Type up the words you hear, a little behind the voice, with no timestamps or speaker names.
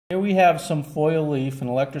Here we have some foil leaf and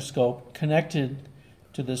electroscope connected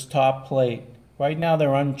to this top plate. Right now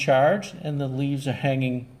they're uncharged and the leaves are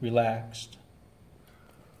hanging relaxed.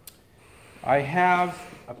 I have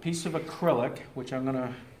a piece of acrylic which I'm going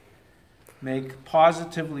to make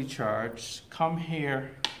positively charged. Come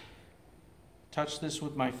here, touch this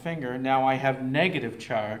with my finger. Now I have negative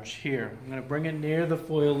charge here. I'm going to bring it near the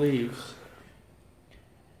foil leaves.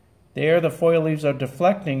 There the foil leaves are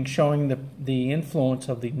deflecting, showing the influence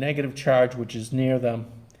of the negative charge which is near them.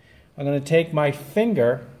 I'm going to take my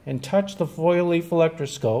finger and touch the foil leaf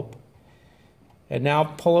electroscope and now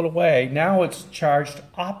pull it away. Now it's charged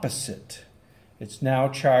opposite. It's now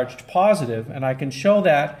charged positive, and I can show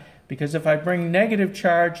that because if I bring negative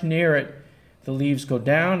charge near it, the leaves go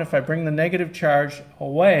down. If I bring the negative charge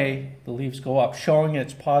away, the leaves go up, showing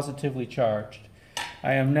it's positively charged.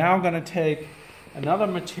 I am now going to take another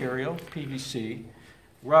material, PVC,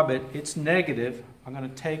 rub it, it's negative. I'm going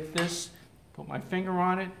to take this, put my finger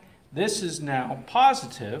on it. This is now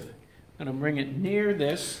positive. I'm going to bring it near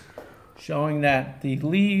this, showing that the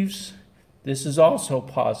leaves, this is also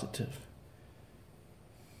positive.